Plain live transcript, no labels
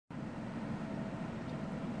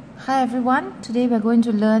Hi everyone, today we are going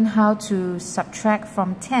to learn how to subtract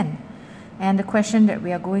from 10, and the question that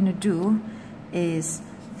we are going to do is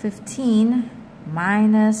 15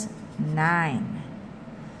 minus 9.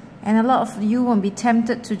 And a lot of you won't be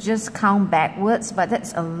tempted to just count backwards, but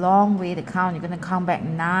that's a long way to count. You're going to count back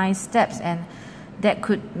 9 steps, and that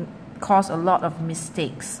could cause a lot of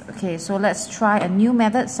mistakes. Okay, so let's try a new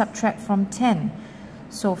method, subtract from 10.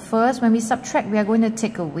 So first, when we subtract, we are going to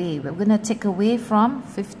take away. We're going to take away from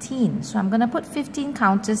 15. So I'm going to put 15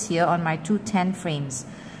 counters here on my two 10 frames.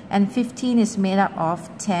 And 15 is made up of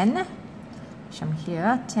 10, which I'm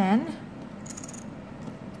here, 10.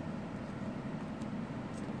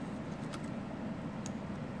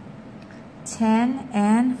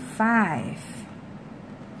 And 5.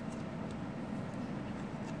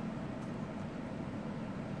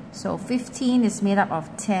 So 15 is made up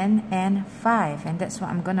of 10 and 5, and that's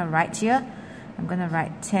what I'm going to write here. I'm going to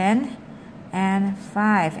write 10 and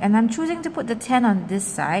 5, and I'm choosing to put the 10 on this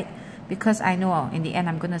side because I know in the end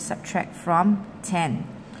I'm going to subtract from 10.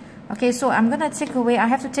 Okay, so I'm going to take away, I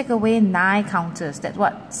have to take away 9 counters. That's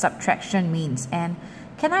what subtraction means. And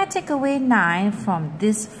can I take away 9 from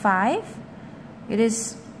this 5?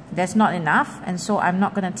 That's not enough, and so I'm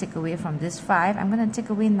not going to take away from this 5. I'm going to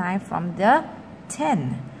take away 9 from the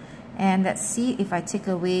 10. And let's see, if I take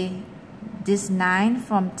away this 9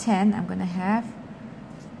 from 10, I'm going to have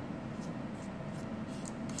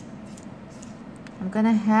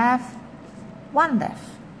 1 left.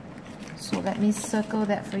 So let me circle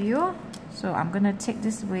that for you. So I'm going to take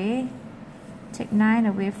this away, take 9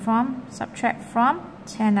 away from, subtract from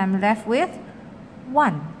 10, I'm left with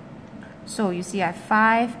 1. So you see I have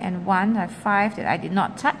 5 and 1, I have 5 that I did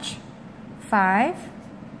not touch, 5,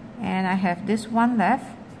 and I have this 1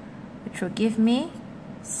 left, which will give me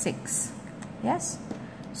 6. Yes?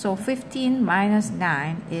 So 15 minus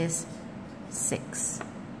 9 is 6.